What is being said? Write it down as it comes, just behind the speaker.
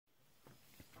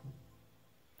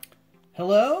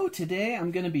Hello, today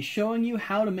I'm going to be showing you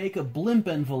how to make a blimp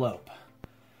envelope.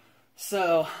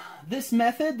 So this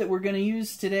method that we're going to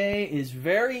use today is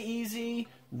very easy,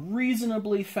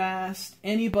 reasonably fast,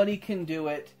 anybody can do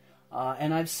it,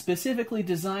 and I've specifically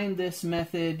designed this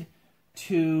method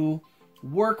to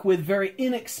work with very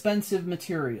inexpensive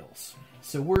materials.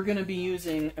 So we're going to be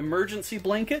using emergency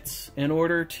blankets in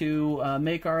order to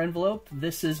make our envelope.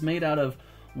 This is made out of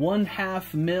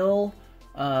 1/2 mil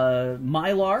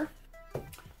Mylar.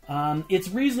 It's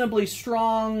reasonably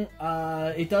strong.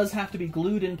 It does have to be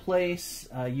glued in place.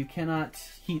 You cannot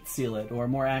heat seal it, or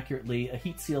more accurately, a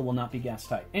heat seal will not be gas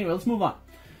tight. Anyway, let's move on.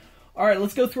 All right,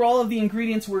 let's go through all of the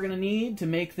ingredients we're going to need to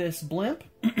make this blimp.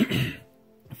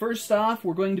 First off,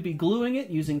 we're going to be gluing it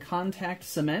using contact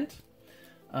cement.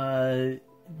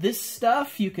 This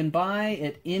stuff you can buy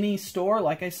at any store.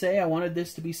 Like I say, I wanted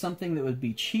this to be something that would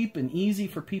be cheap and easy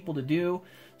for people to do.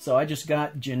 So I just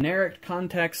got generic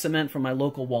contact cement from my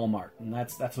local Walmart, and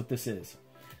that's what this is.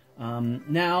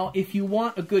 Now, if you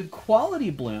want a good quality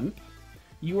blimp,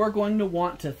 you are going to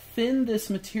want to thin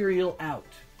this material out.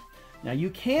 Now,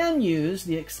 you can use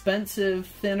the expensive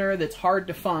thinner that's hard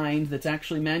to find, that's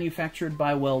actually manufactured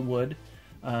by Weldwood,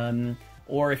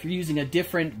 or if you're using a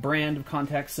different brand of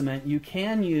contact cement, you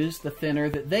can use the thinner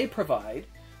that they provide,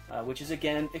 which is,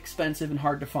 again, expensive and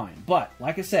hard to find. But,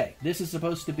 like I say, this is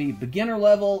supposed to be beginner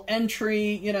level,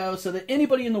 entry, you know, so that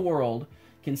anybody in the world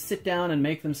can sit down and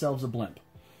make themselves a blimp.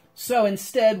 So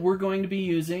instead, we're going to be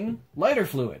using lighter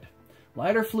fluid.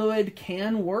 Lighter fluid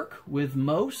can work with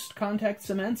most contact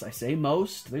cements. I say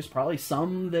most. There's probably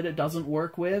some that it doesn't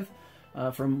work with.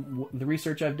 From the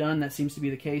research I've done, that seems to be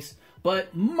the case.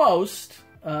 But most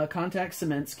contact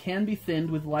cements can be thinned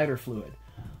with lighter fluid.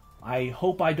 I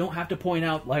hope I don't have to point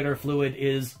out lighter fluid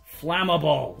is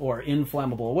flammable or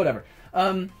inflammable or whatever.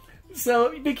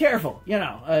 So be careful, you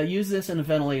know. Use this in a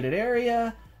ventilated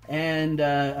area and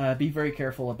be very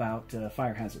careful about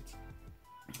fire hazards.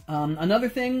 Another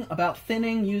thing about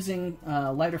thinning using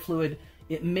lighter fluid,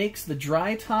 it makes the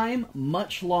dry time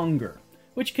much longer,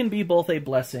 which can be both a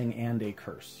blessing and a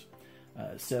curse.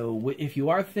 So if you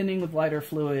are thinning with lighter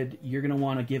fluid, you're going to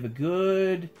want to give a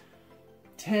good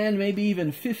 10, maybe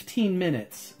even 15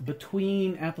 minutes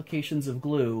between applications of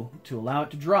glue to allow it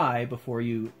to dry before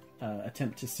you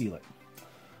attempt to seal it.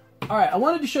 All right, I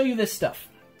wanted to show you this stuff.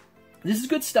 This is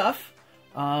good stuff.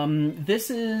 I'm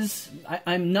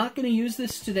not going to use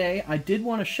this today. I did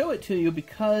want to show it to you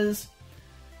because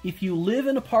if you live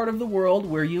in a part of the world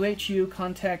where UHU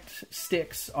contact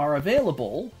sticks are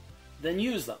available, then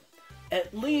use them.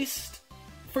 At least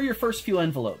for your first few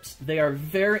envelopes.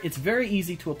 It's very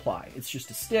easy to apply. It's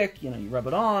just a stick, you know, you rub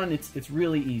it on, it's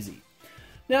really easy.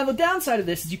 Now the downside of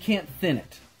this is you can't thin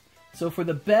it. So for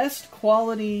the best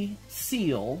quality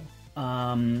seal,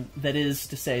 that is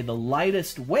to say the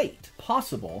lightest weight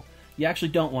possible, you actually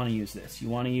don't want to use this. You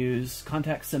want to use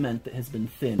contact cement that has been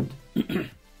thinned.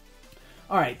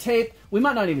 Alright, tape. We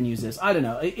might not even use this. I don't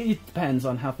know. It depends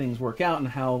on how things work out and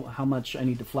how much I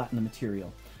need to flatten the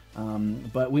material.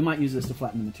 But we might use this to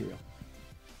flatten the material.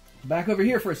 Back over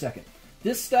here for a second.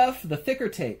 This stuff, the thicker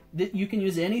tape, you can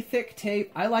use any thick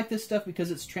tape. I like this stuff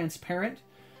because it's transparent,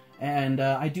 and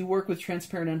I do work with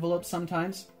transparent envelopes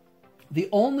sometimes. The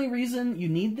only reason you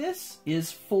need this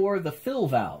is for the fill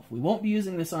valve. We won't be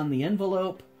using this on the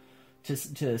envelope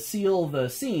to seal the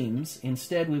seams.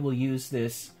 Instead, we will use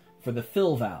this for the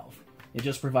fill valve. It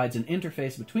just provides an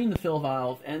interface between the fill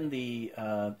valve and the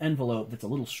envelope that's a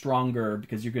little stronger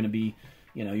because you're going to be,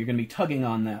 you know, you're going to be tugging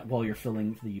on that while you're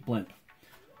filling the blimp.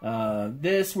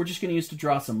 This we're just going to use to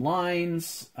draw some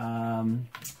lines.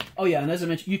 Oh yeah, and as I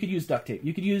mentioned, you could use duct tape.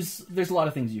 There's a lot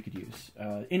of things you could use.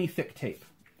 Any thick tape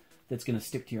that's going to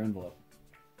stick to your envelope.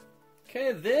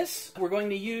 Okay, this we're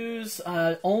going to use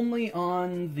only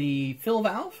on the fill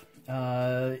valve.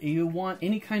 You want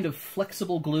any kind of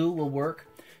flexible glue will work.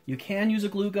 You can use a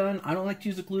glue gun. I don't like to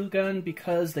use a glue gun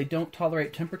because they don't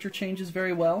tolerate temperature changes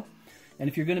very well. And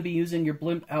if you're going to be using your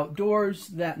blimp outdoors,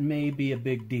 that may be a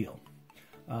big deal.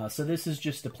 So this is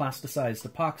just a plasticized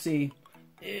epoxy.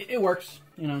 It works,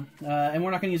 you know, and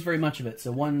we're not going to use very much of it.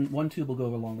 So one tube will go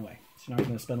a long way. So you're not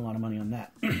going to spend a lot of money on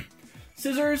that.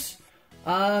 Scissors.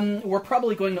 We're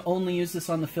probably going to only use this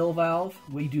on the fill valve.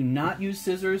 We do not use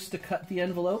scissors to cut the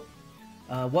envelope.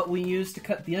 What we use to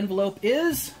cut the envelope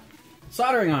is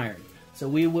soldering iron. So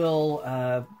we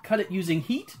will cut it using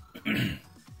heat.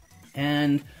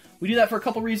 And we do that for a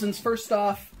couple reasons. First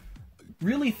off,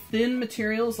 really thin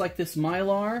materials like this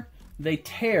Mylar, they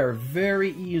tear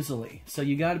very easily. So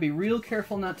you got to be real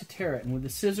careful not to tear it. And with the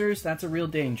scissors, that's a real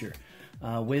danger.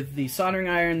 With the soldering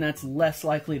iron, that's less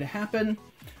likely to happen.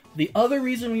 The other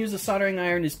reason we use a soldering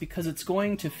iron is because it's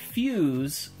going to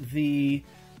fuse the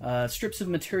strips of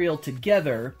material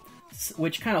together,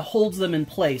 which kind of holds them in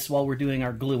place while we're doing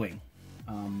our gluing.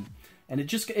 And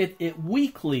it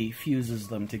weakly fuses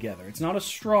them together. It's not a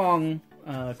strong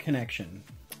connection.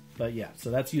 But yeah,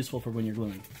 so that's useful for when you're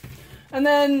gluing. And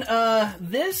then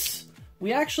this,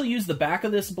 we actually use the back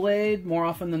of this blade more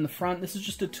often than the front. This is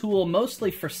just a tool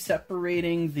mostly for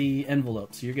separating the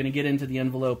envelope. So you're going to get into the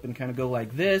envelope and kind of go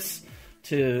like this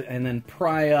and then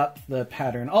pry up the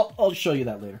pattern. I'll show you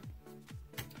that later.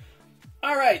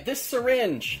 All right, this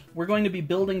syringe, we're going to be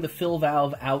building the fill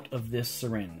valve out of this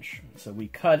syringe. So we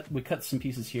cut some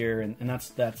pieces here, and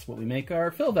that's what we make our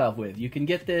fill valve with. You can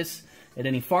get this at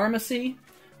any pharmacy.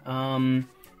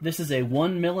 This is a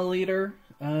 1 milliliter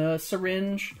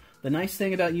syringe. The nice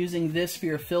thing about using this for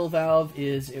your fill valve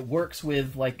is it works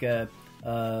with like a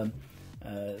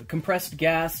compressed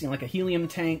gas, like a helium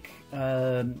tank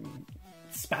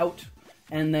spout,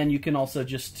 and then you can also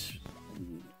just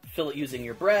fill it using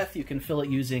your breath. You can fill it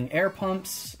using air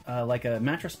pumps, like a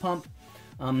mattress pump.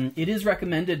 It is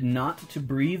recommended not to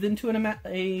breathe into an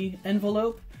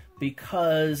envelope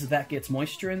because that gets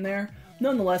moisture in there.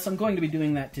 Nonetheless, I'm going to be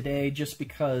doing that today just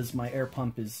because my air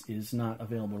pump is not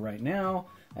available right now.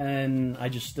 And I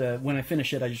just, when I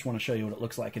finish it, I just want to show you what it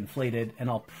looks like inflated, and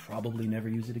I'll probably never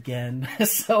use it again.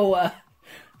 So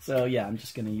yeah, I'm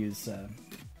just going to use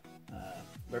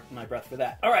my breath for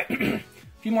that. All right, a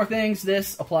few more things.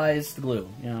 This applies the glue.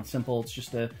 You know, simple. It's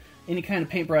just any kind of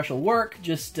paintbrush will work.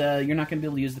 Just you're not going to be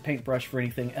able to use the paintbrush for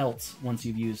anything else once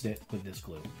you've used it with this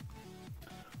glue.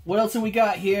 What else have we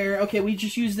got here? Okay, we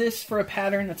just use this for a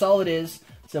pattern. That's all it is.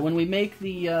 So when we make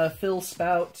the fill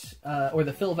spout, or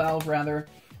the fill valve rather,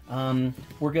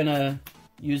 we're going to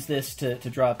use this to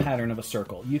draw a pattern of a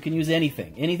circle. You can use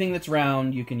anything. Anything that's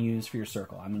round you can use for your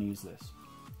circle. I'm going to use this.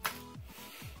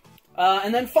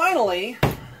 And then finally,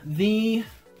 the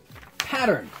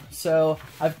pattern. So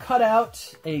I've cut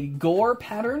out a gore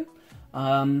pattern.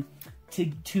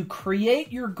 To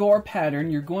create your gore pattern,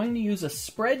 you're going to use a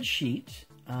spreadsheet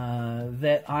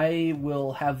that I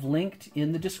will have linked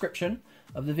in the description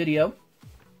of the video.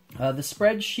 The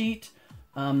spreadsheet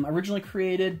originally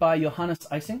created by Johannes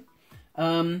Ising.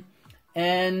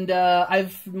 And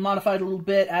I've modified a little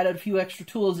bit, added a few extra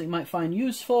tools that you might find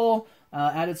useful,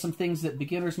 added some things that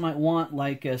beginners might want,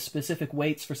 like specific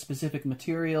weights for specific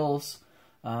materials,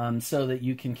 so that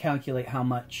you can calculate how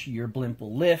much your blimp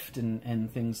will lift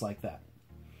and things like that.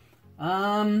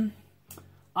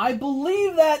 I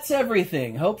believe that's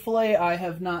everything. Hopefully I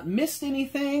have not missed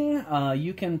anything.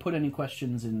 You can put any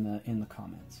questions in the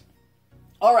comments.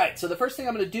 All right, so the first thing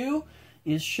I'm going to do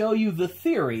is show you the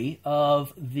theory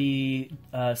of the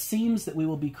seams that we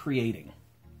will be creating.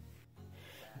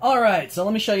 All right, so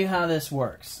let me show you how this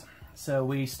works. So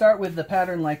we start with the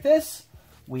pattern like this.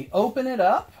 We open it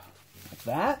up like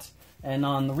that. And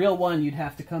on the real one, you'd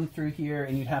have to come through here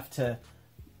and you'd have to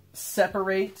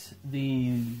separate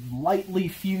the lightly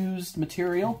fused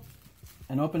material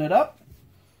and open it up.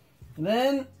 And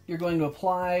then you're going to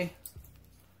apply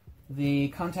the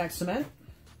contact cement.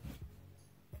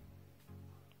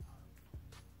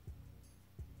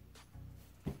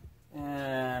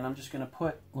 And I'm just going to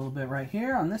put a little bit right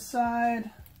here on this side.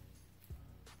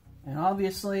 And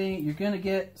obviously, you're going to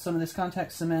get some of this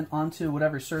contact cement onto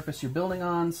whatever surface you're building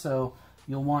on. So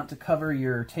you'll want to cover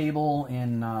your table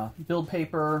in build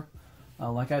paper,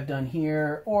 like I've done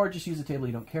here, or just use a table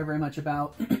you don't care very much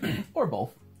about, or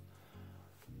both.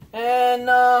 And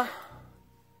the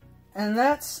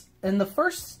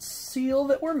first seal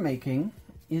that we're making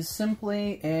is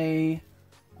simply a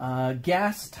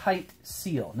gas-tight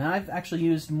seal. Now, I've actually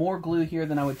used more glue here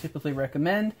than I would typically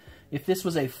recommend. If this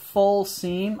was a full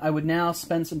seam, I would now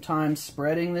spend some time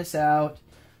spreading this out,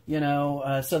 you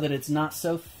know, so that it's not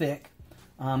so thick.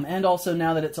 And also,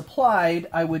 now that it's applied,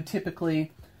 I would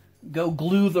typically go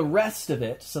glue the rest of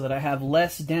it so that I have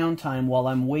less downtime while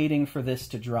I'm waiting for this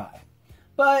to dry.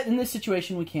 But in this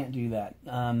situation, we can't do that.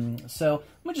 So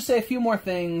I'm going to just say a few more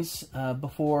things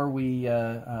before we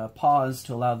pause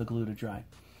to allow the glue to dry.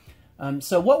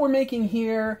 So what we're making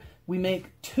here, we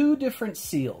make two different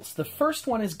seals. The first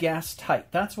one is gas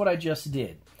tight. That's what I just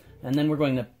did. And then we're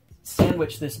going to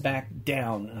sandwich this back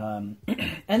down.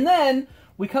 And then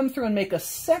we come through and make a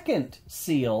second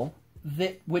seal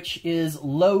which is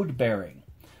load bearing.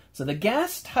 So the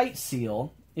gas tight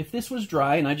seal, if this was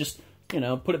dry and I just, you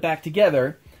know, put it back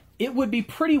together, it would be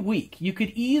pretty weak. You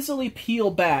could easily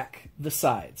peel back the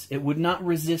sides. It would not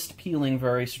resist peeling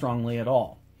very strongly at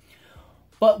all.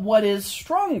 But what is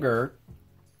stronger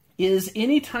is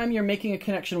anytime you're making a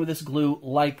connection with this glue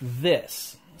like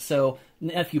this. So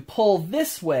If you pull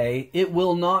this way, it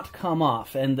will not come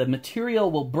off, and the material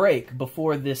will break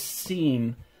before this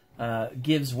seam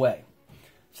gives way.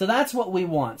 So that's what we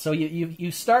want. So you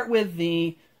start with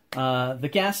the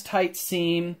gas tight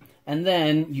seam, and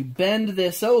then you bend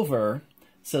this over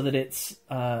so that it's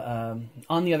on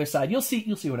the other side. You'll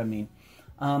see what I mean.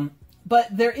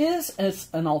 But there is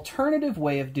an alternative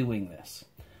way of doing this.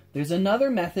 There's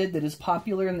another method that is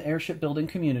popular in the airship building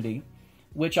community,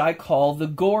 which I call the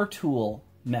gore tool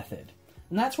method.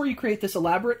 And that's where you create this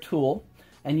elaborate tool,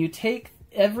 and you take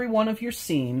every one of your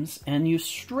seams and you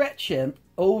stretch it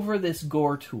over this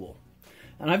gore tool.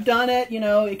 And I've done it,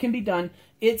 it can be done.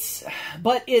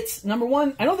 But it's, number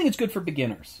one, I don't think it's good for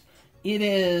beginners. It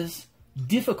is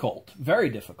difficult, very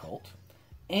difficult,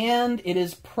 and it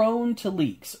is prone to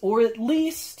leaks, or at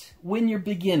least when you're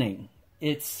beginning,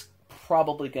 it's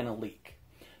probably going to leak.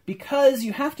 Because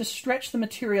you have to stretch the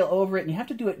material over it, and you have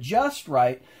to do it just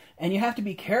right, and you have to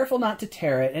be careful not to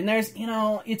tear it, and there's,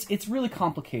 it's really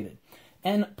complicated.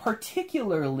 And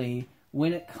particularly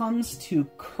when it comes to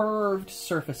curved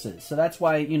surfaces. So that's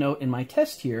why, in my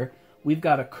test here, we've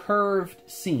got a curved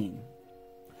seam.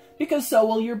 Because so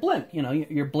will your blimp.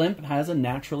 Your blimp has a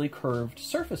naturally curved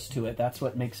surface to it. That's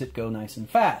what makes it go nice and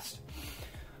fast.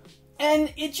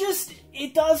 And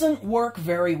it doesn't work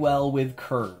very well with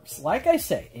curves. Like I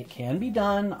say, it can be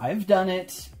done, I've done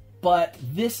it, but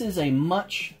this is a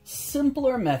much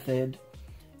simpler method,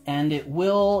 and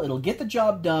it'll get the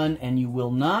job done, and you will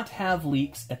not have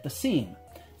leaks at the seam.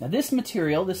 Now this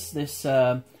material, this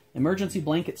emergency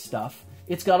blanket stuff,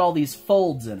 it's got all these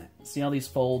folds in it. See all these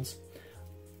folds?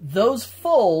 Those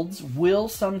folds will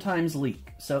sometimes leak.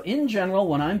 So in general,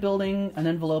 when I'm building an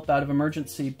envelope out of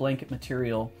emergency blanket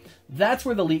material, that's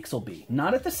where the leaks will be.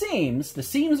 Not at the seams. The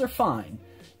seams are fine.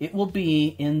 It will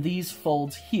be in these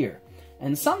folds here.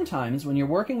 And sometimes when you're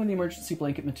working with the emergency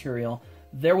blanket material,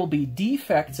 there will be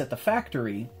defects at the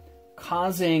factory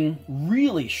causing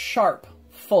really sharp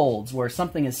folds where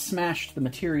something has smashed the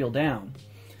material down.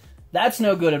 That's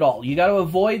no good at all. You got to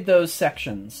avoid those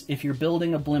sections if you're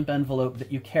building a blimp envelope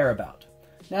that you care about.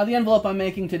 Now, the envelope I'm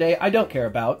making today, I don't care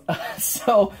about,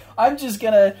 so I'm just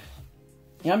gonna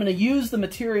use the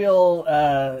material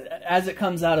as it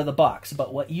comes out of the box.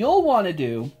 But what you'll want to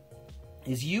do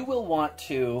is you will want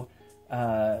to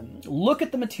look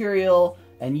at the material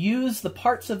and use the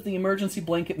parts of the emergency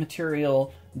blanket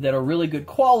material that are really good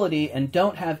quality and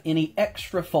don't have any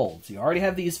extra folds. You already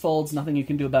have these folds, nothing you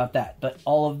can do about that. But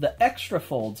all of the extra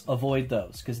folds, avoid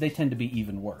those, because they tend to be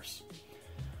even worse.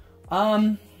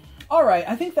 All right,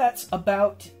 I think that's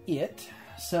about it.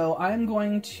 So I'm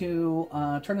going to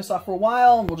turn this off for a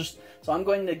while, and so I'm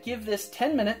going to give this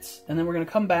 10 minutes, and then we're going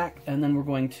to come back, and then we're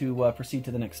going to proceed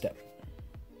to the next step.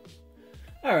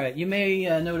 All right, you may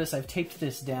notice I've taped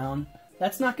this down.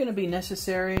 That's not going to be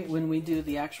necessary when we do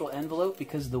the actual envelope,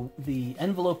 because the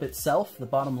envelope itself, the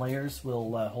bottom layers,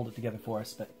 will hold it together for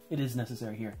us, but it is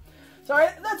necessary here. So all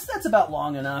right, that's about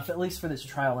long enough, at least for this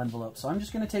trial envelope. So I'm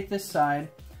just going to take this side.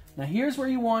 Now here's where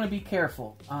you want to be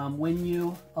careful. When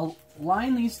you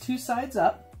line these two sides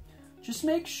up, just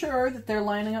make sure that they're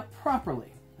lining up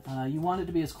properly. You want it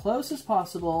to be as close as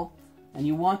possible, and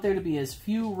you want there to be as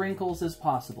few wrinkles as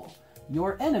possible.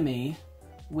 Your enemy,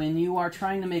 when you are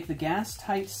trying to make the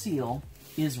gas-tight seal,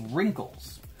 is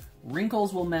wrinkles.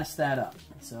 Wrinkles will mess that up.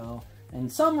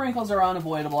 And some wrinkles are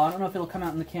unavoidable. I don't know if it'll come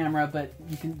out in the camera, but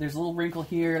there's a little wrinkle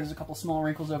here, there's a couple small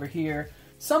wrinkles over here.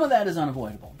 Some of that is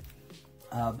unavoidable.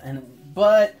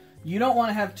 But you don't want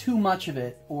to have too much of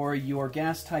it, or your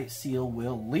gas-tight seal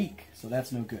will leak. So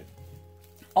that's no good.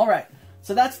 All right,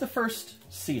 so that's the first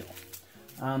seal.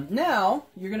 Now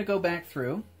you're going to go back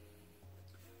through,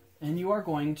 and you are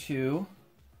going to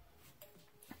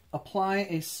apply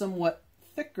a somewhat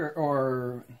thicker,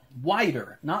 or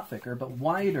wider, not thicker, but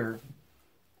wider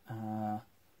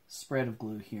spread of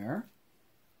glue here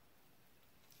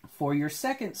for your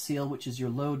second seal, which is your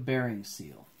load-bearing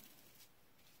seal.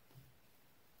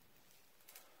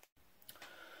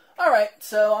 All right,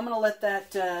 so I'm going to let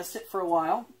that sit for a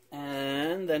while,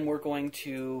 and then we're going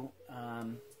to,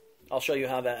 I'll show you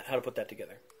how to put that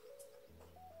together.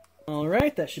 All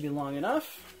right, that should be long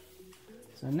enough.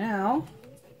 So now,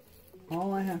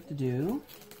 all I have to do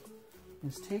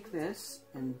is take this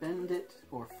and bend it,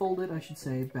 or fold it, I should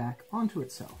say, back onto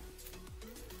itself.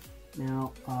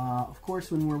 Now, of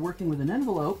course, when we're working with an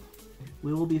envelope,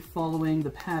 we will be following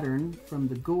the pattern from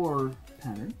the gore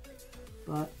pattern.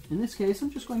 But in this case,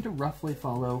 I'm just going to roughly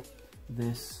follow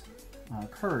this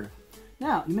curve.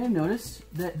 Now, you may have noticed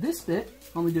that this bit,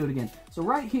 let me do it again. So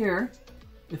right here,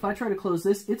 if I try to close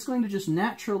this, it's going to just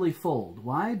naturally fold.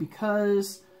 Why?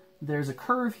 Because there's a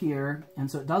curve here, and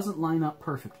so it doesn't line up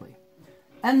perfectly.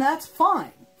 And that's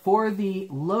fine. For the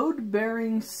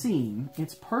load-bearing seam,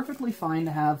 it's perfectly fine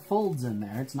to have folds in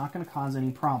there. It's not going to cause any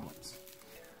problems.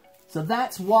 So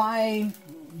that's why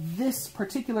this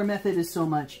particular method is so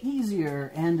much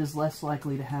easier and is less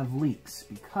likely to have leaks,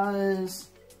 because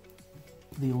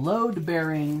the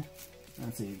load-bearing,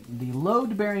 the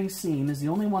load-bearing seam is the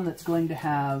only one that's going to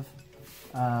have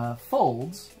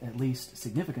folds, at least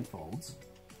significant folds,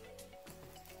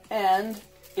 and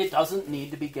it doesn't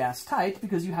need to be gas tight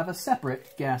because you have a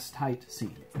separate gas tight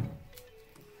seam.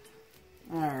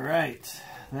 All right,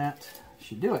 that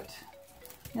should do it.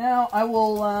 Now I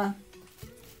will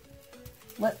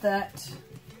let that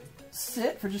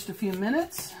sit for just a few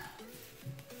minutes.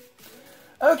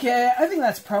 Okay, I think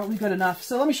that's probably good enough.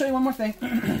 So let me show you one more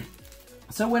thing.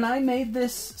 So when I made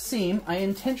this seam, I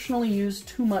intentionally used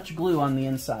too much glue on the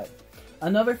inside.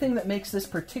 Another thing that makes this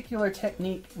particular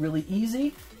technique really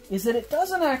easy is that it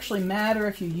doesn't actually matter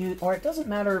if you use, or it doesn't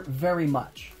matter very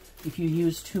much if you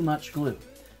use too much glue.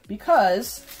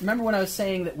 Because, remember when I was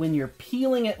saying that when you're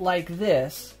peeling it like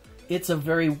this, it's a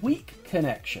very weak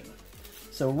connection.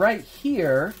 So right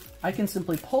here, I can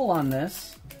simply pull on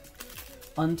this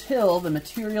until the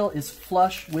material is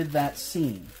flush with that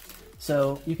seam.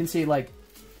 So you can see, like,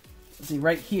 see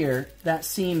right here, that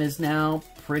seam is now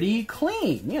pretty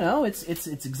clean. You know, it's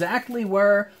exactly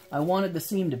where I wanted the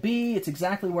seam to be. It's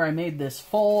exactly where I made this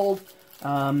fold.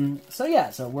 So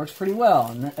yeah, so it works pretty well.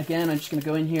 And again, I'm just going to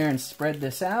go in here and spread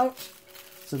this out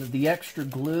so that the extra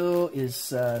glue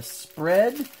is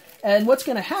spread. And what's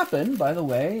going to happen, by the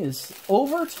way, is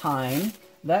over time,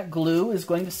 that glue is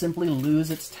going to simply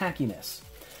lose its tackiness.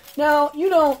 Now, you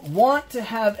don't want to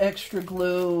have extra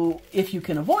glue if you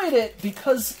can avoid it,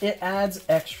 because it adds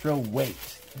extra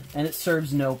weight and it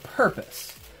serves no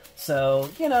purpose. So,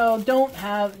 you know,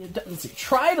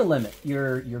 try to limit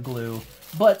your glue,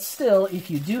 but still, if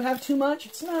you do have too much,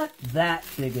 it's not that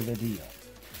big of a deal.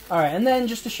 All right, and then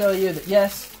just to show you that,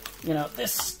 yes, you know,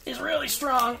 this is really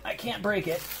strong. I can't break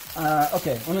it.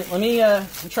 Okay, let me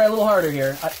try a little harder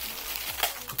here.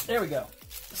 There we go.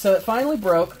 So it finally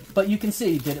broke, but you can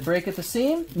see, did it break at the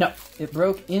seam? No, it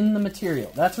broke in the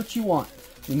material. That's what you want.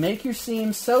 You make your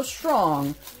seam so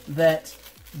strong that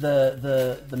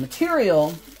the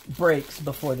material breaks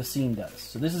before the seam does.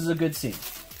 So this is a good seam.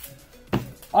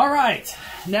 All right,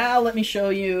 now let me show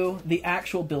you the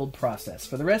actual build process.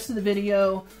 For the rest of the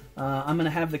video, I'm going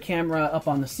to have the camera up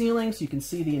on the ceiling so you can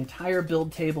see the entire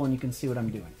build table and you can see what I'm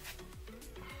doing.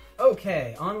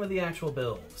 Okay, on with the actual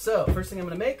build. So first thing I'm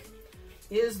going to make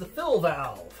is the fill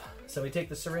valve. So we take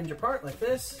the syringe apart like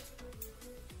this,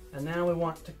 and now we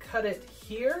want to cut it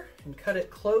here and cut it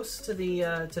close to the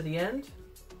end,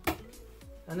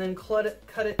 and then cut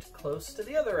it close to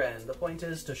the other end. The point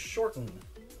is to shorten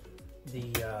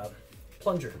the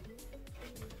plunger.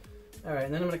 All right,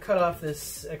 and then I'm going to cut off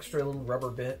this extra little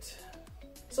rubber bit.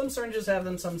 Some syringes have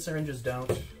them, some syringes don't.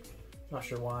 Not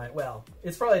sure why. Well,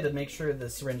 it's probably to make sure the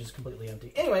syringe is completely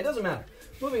empty. Anyway, it doesn't matter.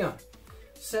 Moving on.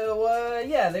 So,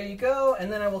 yeah, there you go.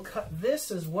 And then I will cut this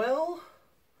as well.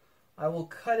 I will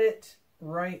cut it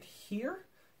right here.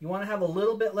 You want to have a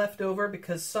little bit left over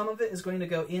because some of it is going to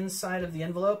go inside of the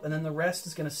envelope and then the rest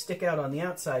is going to stick out on the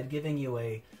outside, giving you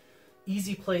a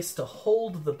easy place to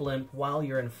hold the blimp while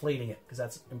you're inflating it, because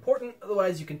that's important.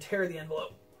 Otherwise, you can tear the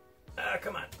envelope.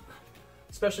 Come on.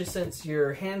 Especially since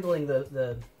you're handling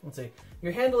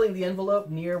you're handling the envelope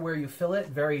near where you fill it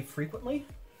very frequently,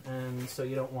 and so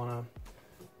you don't want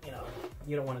to,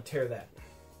 you don't want to tear that.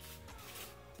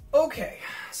 Okay,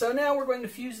 so now we're going to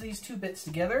fuse these two bits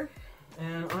together,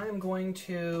 and I'm going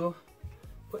to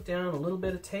put down a little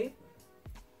bit of tape.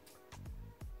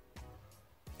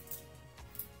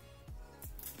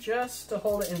 Just to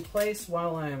hold it in place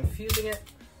while I'm fusing it.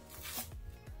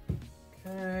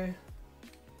 Okay.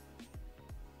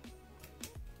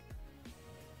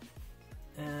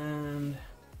 And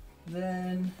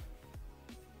then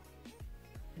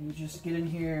you just get in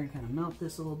here and kind of melt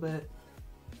this a little bit.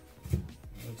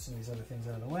 Move some of these other things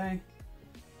out of the way.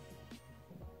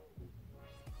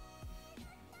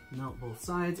 Melt both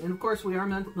sides. And of course we are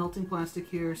melting plastic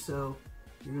here, so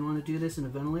you're going to want to do this in a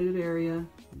ventilated area.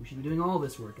 We should be doing all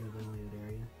this work in a ventilated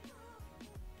area.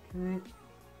 Okay.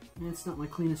 It's not my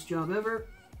cleanest job ever.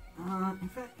 In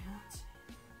fact, let's see.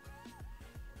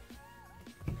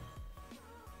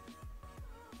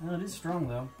 Oh, it is strong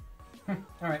though.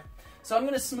 Alright, so I'm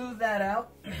going to smooth that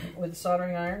out with a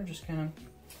soldering iron. Just kind of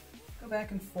go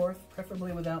back and forth,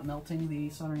 preferably without melting the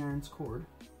soldering iron's cord.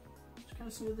 Just kind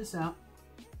of smooth this out.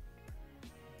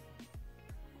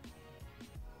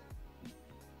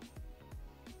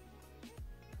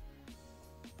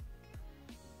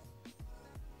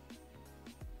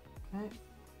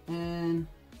 And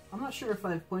I'm not sure if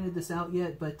I've pointed this out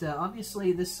yet, but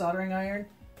obviously this soldering iron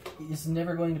is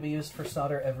never going to be used for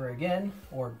solder ever again,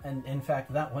 and in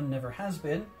fact that one never has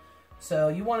been. So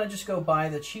you want to just go buy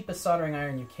the cheapest soldering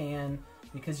iron you can,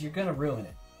 because you're going to ruin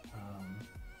it.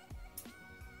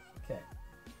 Okay,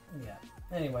 yeah.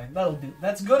 Anyway, that'll do.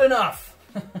 That's good enough.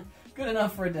 Good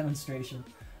enough for a demonstration.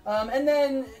 And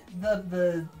then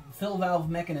the fill valve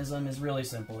mechanism is really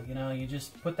simple. You know, you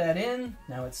just put that in.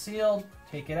 Now it's sealed.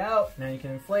 Take it out. Now you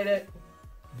can inflate it.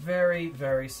 Very,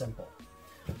 very simple.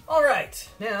 All right,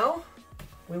 now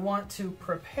we want to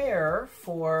prepare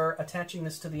for attaching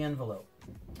this to the envelope.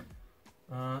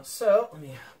 So let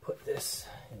me put this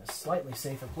in a slightly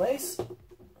safer place.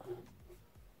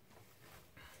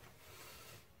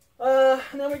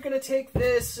 Now we're going to take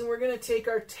this and we're going to take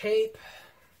our tape,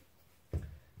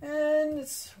 and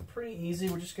it's pretty easy.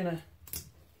 We're just going to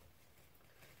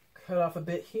cut off a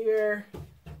bit here.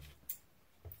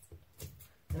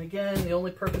 And again, the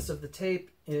only purpose of the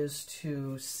tape is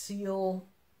to seal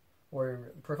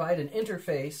or provide an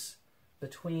interface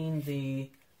between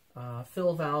the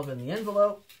fill valve and the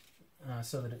envelope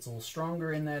so that it's a little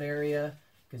stronger in that area,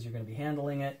 because you're going to be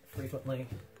handling it frequently.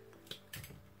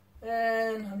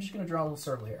 And I'm just going to draw a little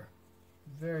circle here.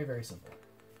 Very, very simple.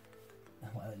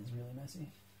 Wow, that is really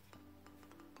messy.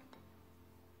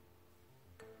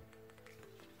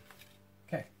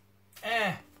 Okay.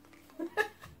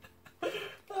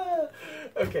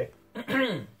 Okay.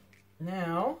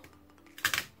 Now,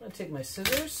 I'm going to take my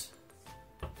scissors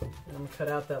and I'm going to cut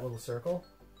out that little circle.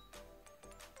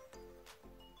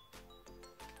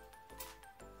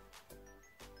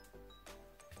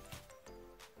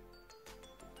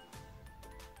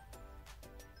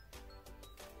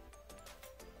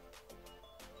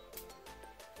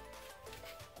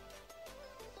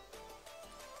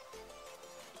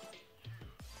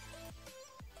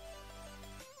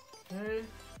 Okay.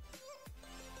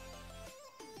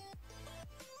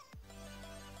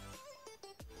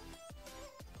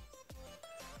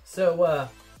 So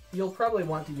you'll probably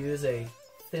want to use a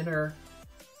thinner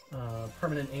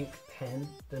permanent ink pen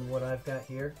than what I've got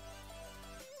here.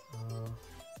 And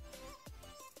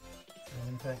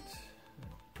in fact,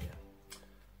 yeah,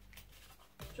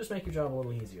 just make your job a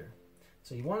little easier.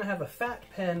 So you want to have a fat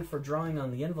pen for drawing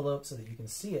on the envelope so that you can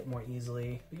see it more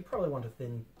easily, but you probably want a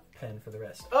thin pen for the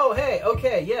rest. Oh, hey,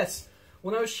 okay, yes.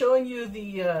 When I was showing you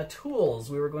the tools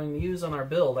we were going to use on our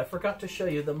build, I forgot to show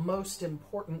you the most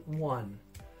important one,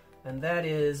 and that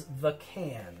is the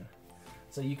can.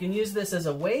 So you can use this as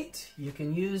a weight. You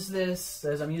can use this,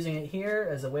 as I'm using it here,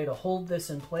 as a way to hold this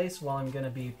in place while I'm going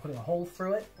to be putting a hole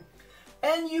through it.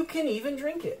 And you can even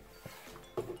drink it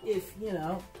if, you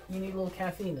know, you need a little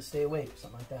caffeine to stay awake or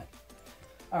something like that.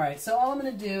 All right, so all I'm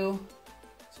going to do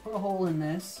is put a hole in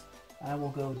this. I will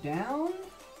go down,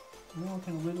 and we'll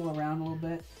kind of wiggle around a little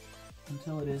bit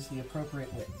until it is the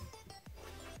appropriate width.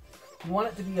 You want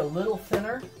it to be a little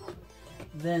thinner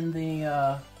than the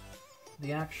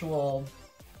actual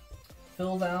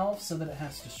fill valve so that it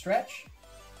has to stretch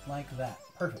like that.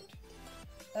 Perfect.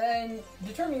 And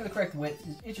determining the correct width,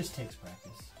 it just takes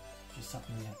practice. It's just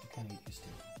something you have to kind of get used to.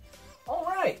 All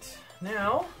right,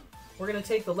 now we're going to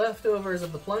take the leftovers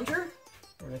of the plunger.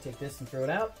 We're going to take this and throw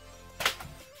it out.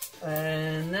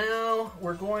 And now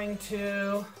we're going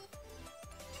to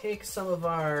take some of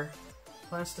our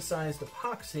plasticized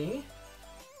epoxy,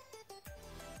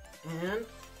 and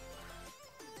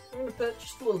I'm going to put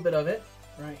just a little bit of it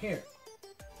right here.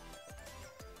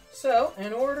 So,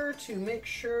 in order to make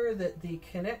sure that the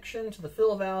connection to the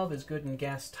fill valve is good and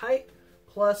gas tight,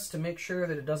 plus to make sure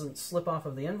that it doesn't slip off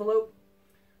of the envelope,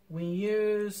 we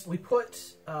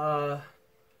put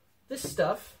this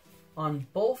stuff on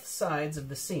both sides of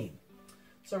the seam.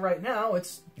 So right now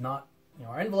it's not,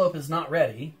 our envelope is not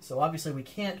ready, so obviously we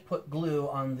can't put glue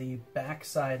on the back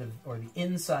side of, or the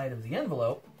inside of the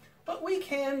envelope, but we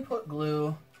can put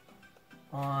glue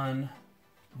on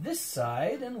this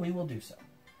side, and we will do so.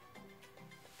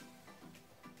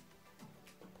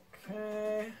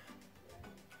 Okay.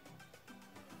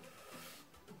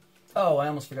 Oh, I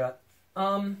almost forgot.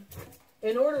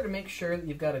 In order to make sure that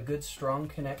you've got a good, strong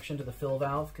connection to the fill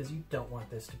valve, because you don't want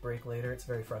this to break later, it's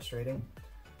very frustrating.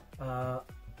 Let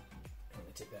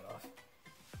me take that off.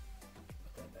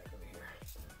 Put that back over here.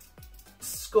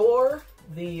 Score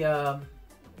the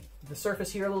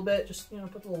surface here a little bit. Just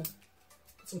put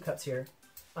some cuts here.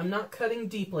 I'm not cutting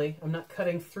deeply. I'm not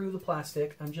cutting through the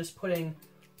plastic. I'm just putting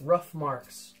rough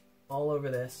marks all over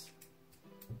this.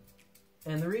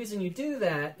 And the reason you do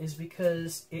that is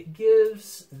because it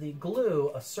gives the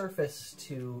glue a surface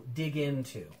to dig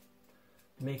into,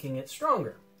 making it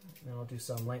stronger. And I'll do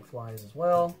some lengthwise as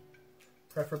well.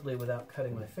 preferably without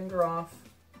cutting my finger off,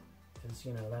 because,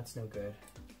 you know, that's no good.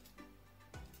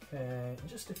 Okay,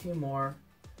 just a few more.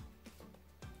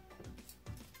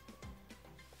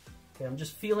 Okay, I'm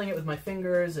just feeling it with my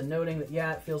fingers and noting that,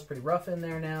 yeah, it feels pretty rough in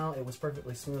there now. It was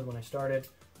perfectly smooth when I started.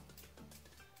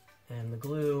 And the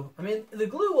glue, I mean, the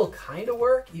glue will kind of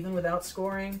work even without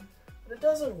scoring, but it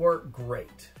doesn't work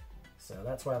great. So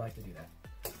that's why I like to do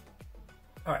that.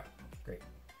 All right, great.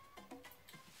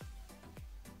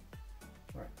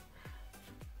 All right.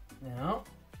 Now,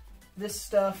 this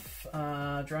stuff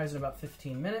dries in about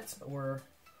 15 minutes, but we're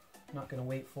not going to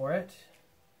wait for it.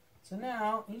 So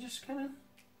now, you just kind of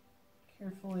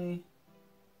carefully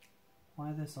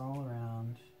apply this all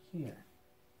around here.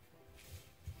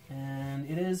 And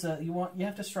it is you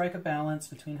have to strike a balance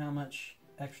between how much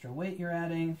extra weight you're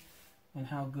adding and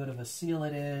how good of a seal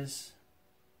it is.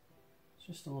 It's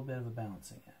just a little bit of a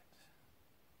balancing act.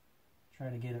 Try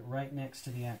to get it right next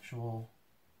to the actual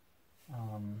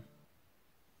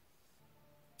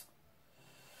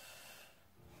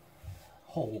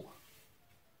hole.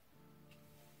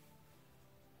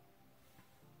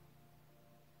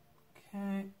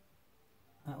 Okay,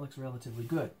 that looks relatively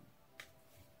good.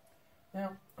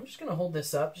 Now, I'm just going to hold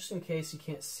this up just in case you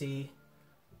can't see.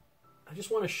 I just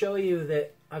want to show you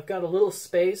that I've got a little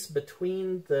space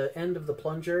between the end of the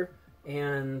plunger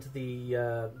and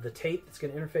the tape that's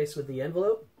going to interface with the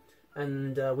envelope.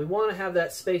 And we want to have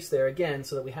that space there again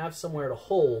so that we have somewhere to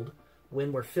hold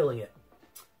when we're filling it.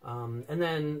 And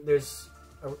then there's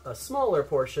a smaller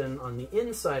portion on the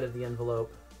inside of the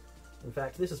envelope. In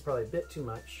fact, this is probably a bit too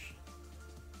much.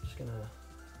 I'm just going to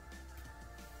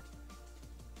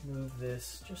move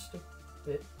this just a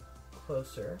bit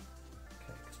closer.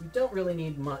 Okay, because we don't really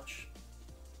need much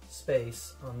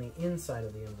space on the inside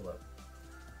of the envelope.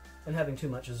 And having too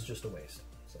much is just a waste.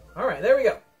 So, all right, there we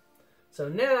go. So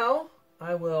now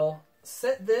I will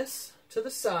set this to the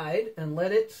side and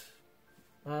let it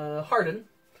harden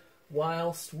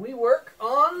whilst we work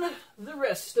on the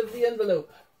rest of the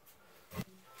envelope.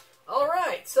 All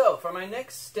right, so for my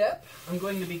next step, I'm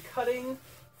going to be cutting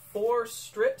 4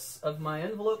 strips of my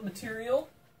envelope material,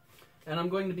 and I'm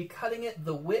going to be cutting it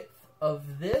the width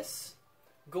of this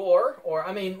gore, or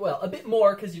I mean, well, a bit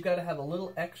more because you've got to have a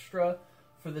little extra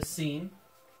for the seam.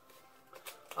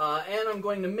 And I'm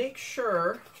going to make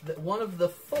sure that one of the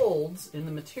folds in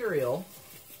the material,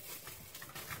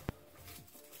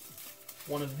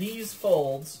 one of these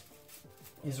folds,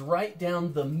 is right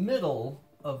down the middle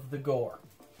of the gore.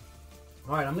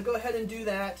 All right, I'm going to go ahead and do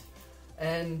that,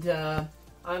 and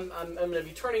I'm going to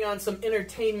be turning on some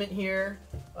entertainment here.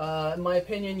 In my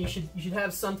opinion, you should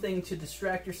have something to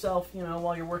distract yourself, you know,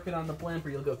 while you're working on the blimp, or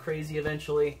you'll go crazy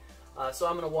eventually. So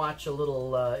I'm going to watch a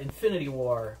little Infinity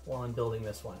War while I'm building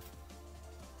this one.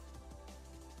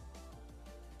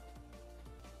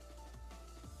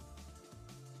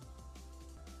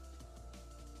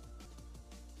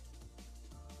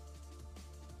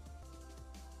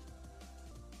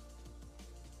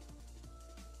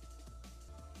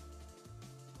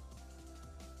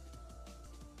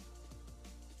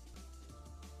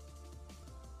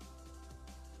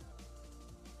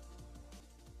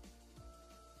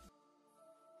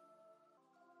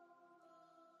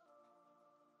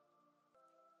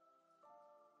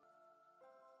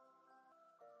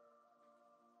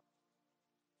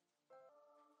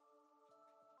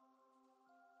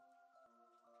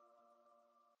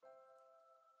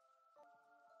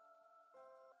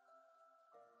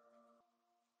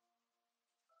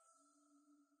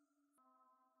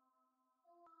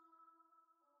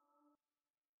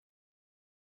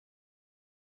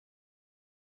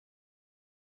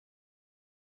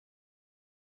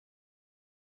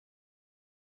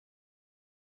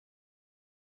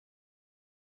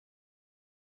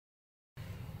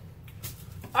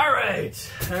 All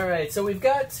right, so we've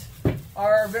got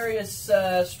our various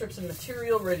strips of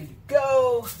material ready to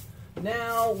go.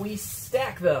 Now we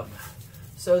stack them.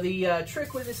 So the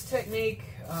trick with this technique,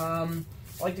 I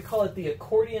like to call it the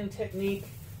accordion technique,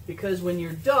 because when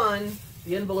you're done,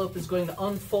 the envelope is going to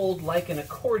unfold like an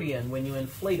accordion when you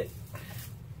inflate it.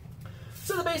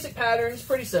 So the basic pattern is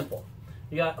pretty simple.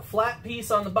 You got a flat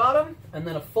piece on the bottom, and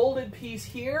then a folded piece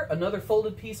here, another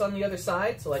folded piece on the other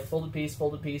side, so like folded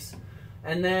piece,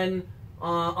 and then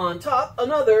on top,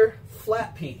 another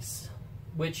flat piece,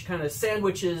 which kind of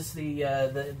sandwiches the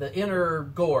inner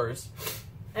gores.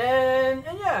 And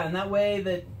yeah, and that way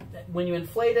that when you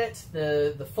inflate it,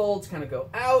 the folds kind of go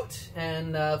out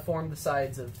and form the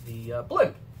sides of the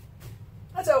blimp.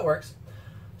 That's how it works.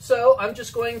 So I'm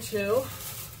just going to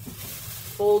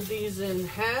fold these in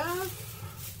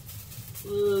half,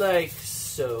 like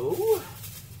so.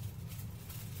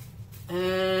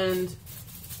 And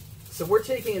so we're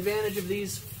taking advantage of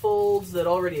these folds that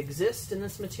already exist in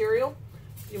this material.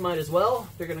 You might as well.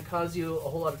 If they're going to cause you a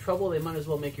whole lot of trouble, they might as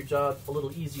well make your job a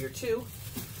little easier too.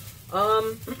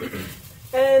 And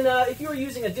if you were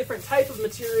using a different type of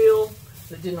material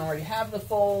that didn't already have the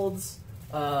folds,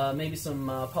 maybe some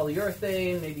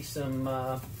polyurethane, maybe some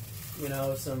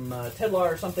some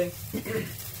Tedlar or something,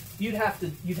 you'd have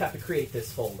to create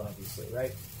this fold, obviously,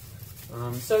 right?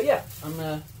 So yeah, I'm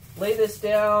gonna lay this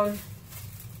down,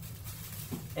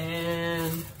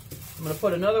 and I'm gonna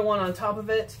put another one on top of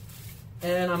it,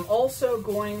 and I'm also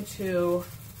going to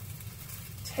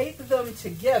tape them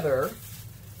together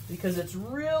because it's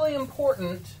really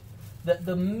important that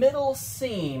the middle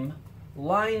seam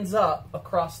lines up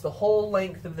across the whole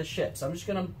length of the ship. So I'm just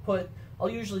going to I'll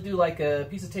usually do like a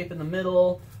piece of tape in the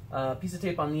middle, a piece of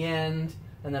tape on the end,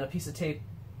 and then a piece of tape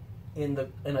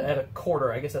at a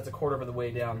quarter. I guess that's a quarter of the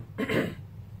way down.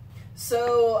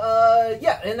 So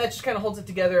yeah, and that just kind of holds it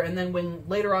together. And then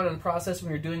later on in the process, when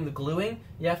you're doing the gluing,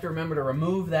 you have to remember to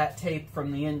remove that tape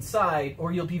from the inside,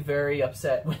 or you'll be very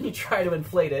upset when you try to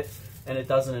inflate it and it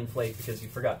doesn't inflate because you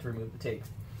forgot to remove the tape.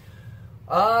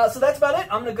 So that's about it.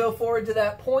 I'm going to go forward to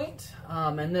that point,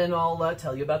 and then I'll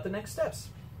tell you about the next steps.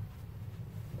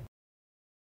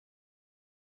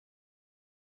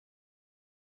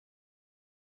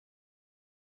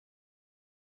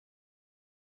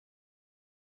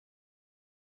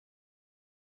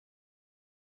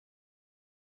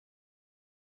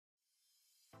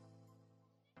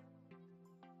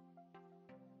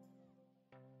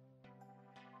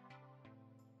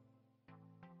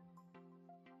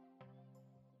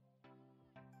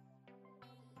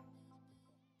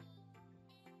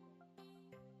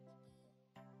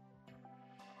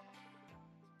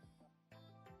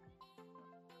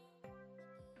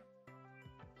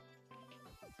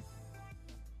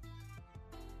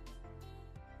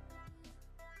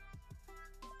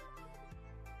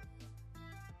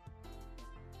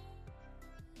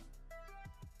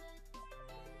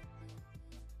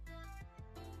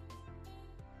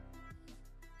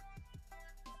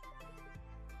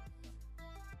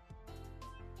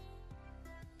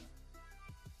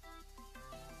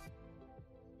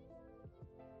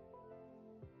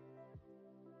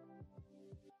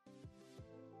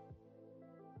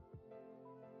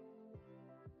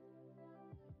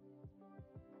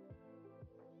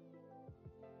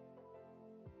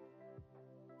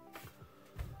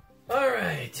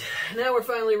 Alright, now we're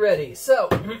finally ready. So,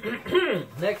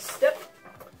 next step,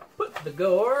 put the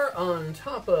gore on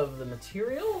top of the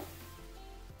material,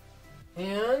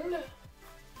 and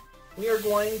we are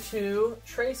going to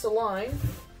trace a line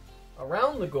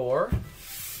around the gore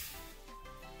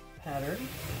pattern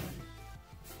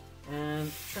and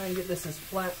try and get this as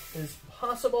flat as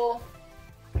possible.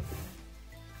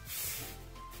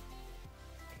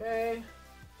 Okay.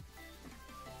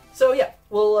 So yeah,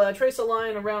 we'll trace a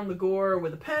line around the gore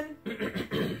with a pen,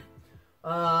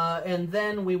 and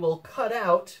then we will cut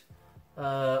out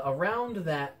around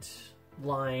that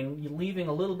line, leaving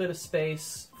a little bit of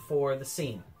space for the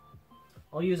seam.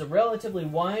 I'll use a relatively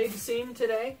wide seam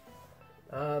today,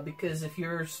 because if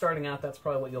you're starting out, that's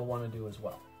probably what you'll want to do as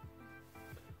well.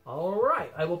 All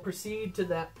right, I will proceed to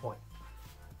that point.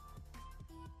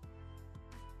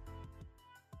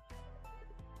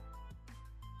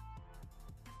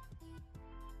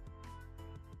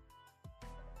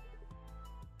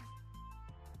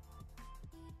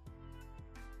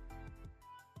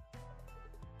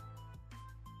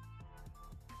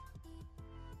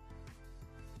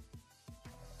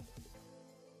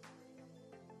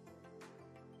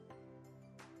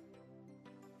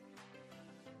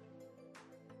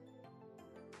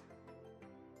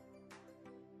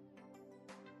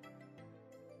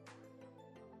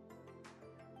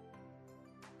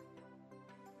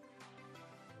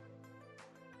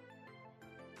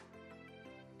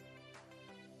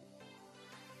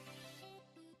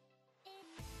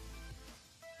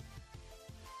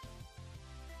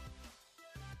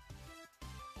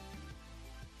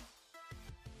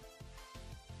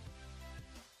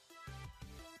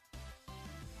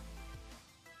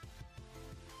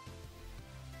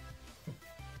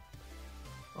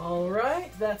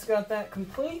 Alright, that's got that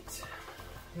complete.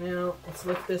 Now, let's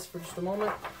lift this for just a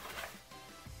moment.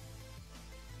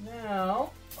 Now,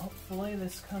 hopefully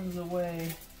this comes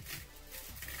away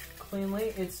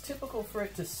cleanly. It's typical for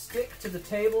it to stick to the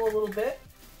table a little bit.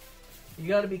 You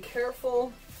got to be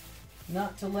careful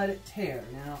not to let it tear.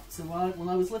 Now, so when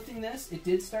I was lifting this, it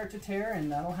did start to tear,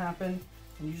 and that'll happen.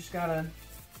 And you just got to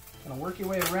kind of work your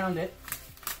way around it.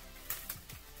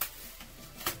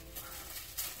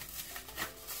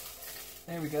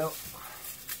 There we go.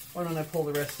 Why don't I pull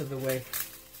the rest of the way,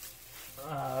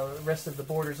 rest of the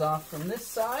borders off from this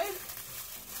side.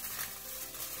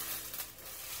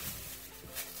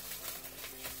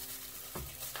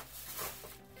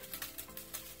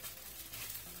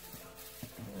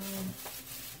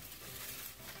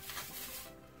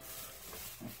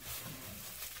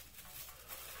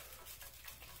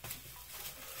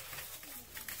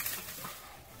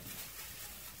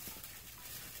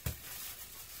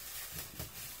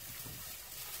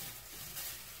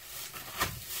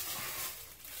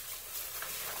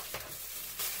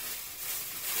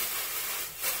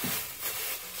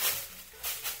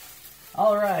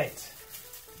 All right,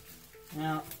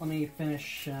 now let me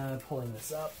finish pulling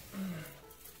this up.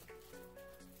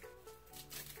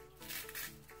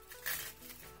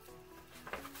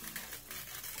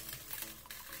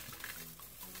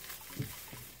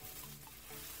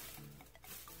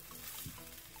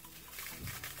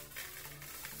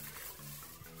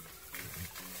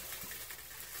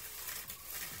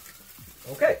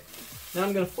 Okay, now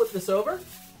I'm going to flip this over.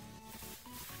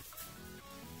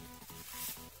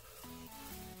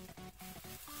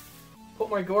 Put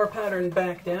my gore pattern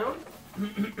back down.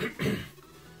 And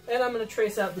I'm going to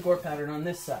trace out the gore pattern on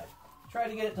this side. Try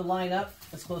to get it to line up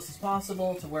as close as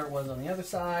possible to where it was on the other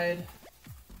side,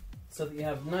 so that you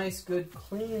have nice, good,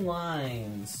 clean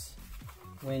lines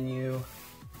when you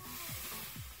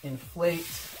inflate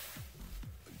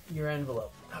your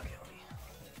envelope. Okay,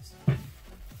 let me.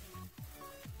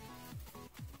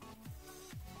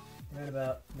 Right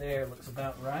about there looks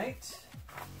about right.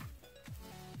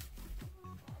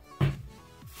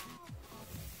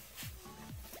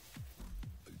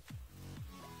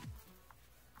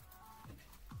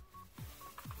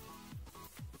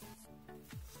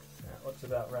 That looks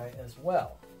about right as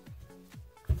well.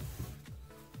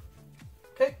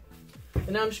 Okay,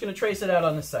 and now I'm just going to trace it out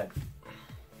on this side.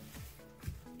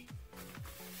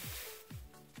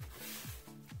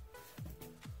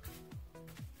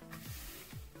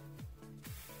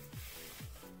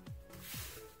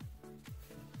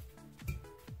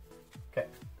 Okay.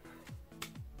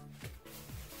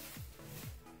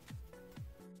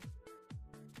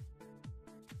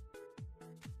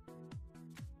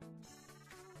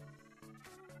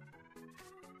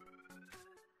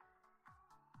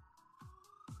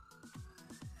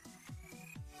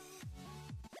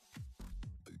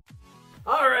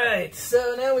 All right,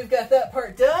 so now we've got that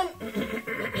part done.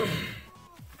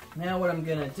 Now what I'm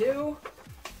gonna do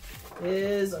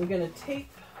is I'm gonna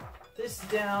tape this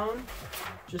down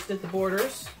just at the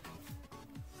borders.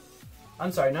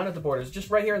 I'm sorry, not at the borders, just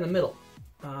right here in the middle.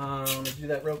 Let's do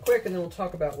that real quick and then we'll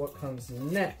talk about what comes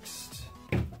next.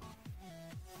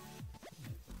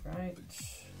 Right.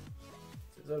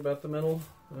 Is that about the middle?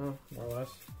 Oh, more or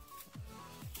less.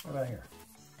 How about here?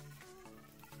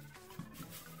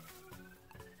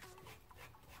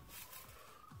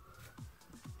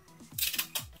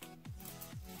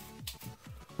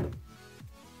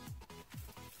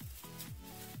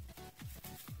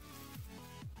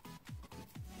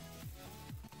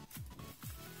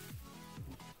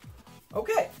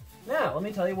 Okay, now let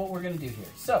me tell you what we're going to do here.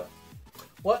 So,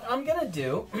 what I'm going to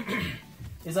do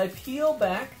is I peel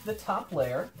back the top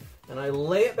layer and I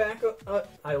lay it back.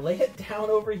 I lay it down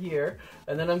over here,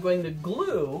 and then I'm going to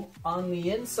glue on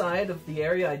the inside of the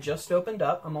area I just opened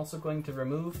up. I'm also going to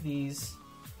remove these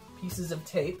pieces of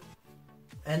tape,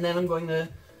 and then I'm going to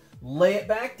lay it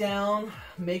back down,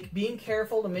 being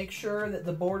careful to make sure that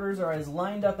the borders are as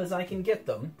lined up as I can get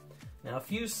them. Now, a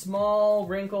few small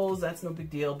wrinkles, that's no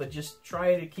big deal, but just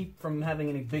try to keep from having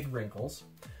any big wrinkles.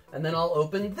 And then I'll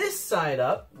open this side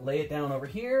up, lay it down over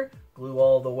here, glue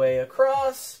all the way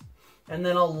across, and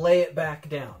then I'll lay it back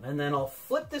down. And then I'll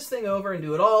flip this thing over and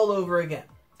do it all over again.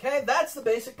 Okay, that's the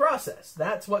basic process.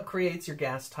 That's what creates your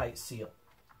gas-tight seal.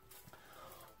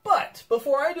 But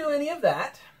before I do any of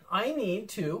that, I need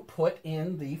to put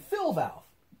in the fill valve.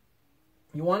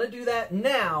 You want to do that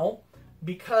now,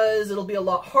 because it'll be a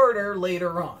lot harder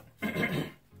later on.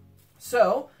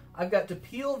 So, I've got to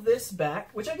peel this back,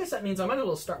 which I guess that means I might as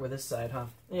well start with this side, huh?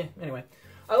 Yeah, anyway.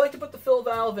 I like to put the fill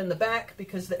valve in the back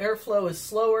because the airflow is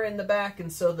slower in the back,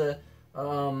 and so the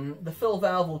fill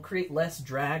valve will create less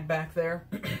drag back there.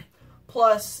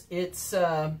 Plus, it's,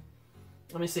 let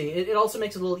me see, it also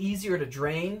makes it a little easier to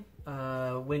drain.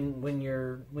 When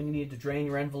you need to drain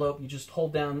your envelope, you just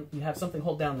hold down, you have something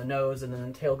hold down the nose, and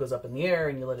then the tail goes up in the air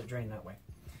and you let it drain that way.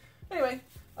 Anyway,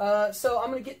 so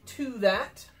I'm going to get to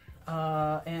that,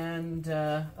 and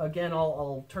again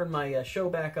I'll turn my show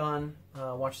back on,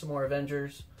 watch some more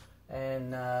Avengers,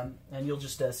 and you'll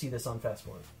just see this on fast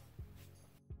forward.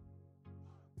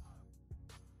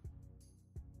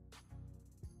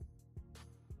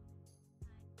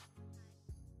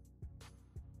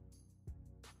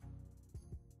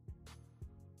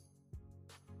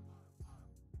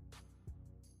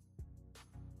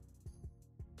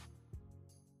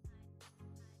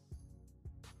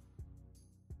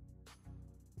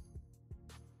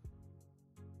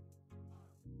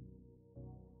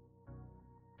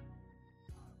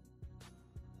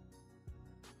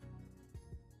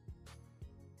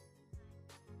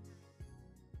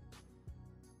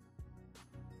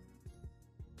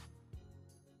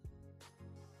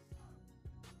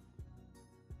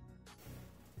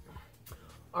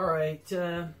 All right,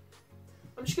 I'm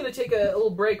just going to take a little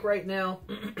break right now.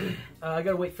 I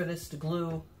got to wait for this to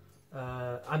glue.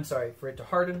 I'm sorry, for it to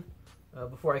harden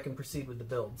before I can proceed with the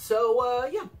build. So,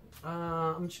 yeah,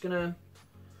 I'm just going to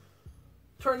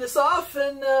turn this off,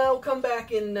 and we'll come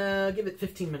back and give it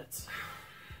 15 minutes.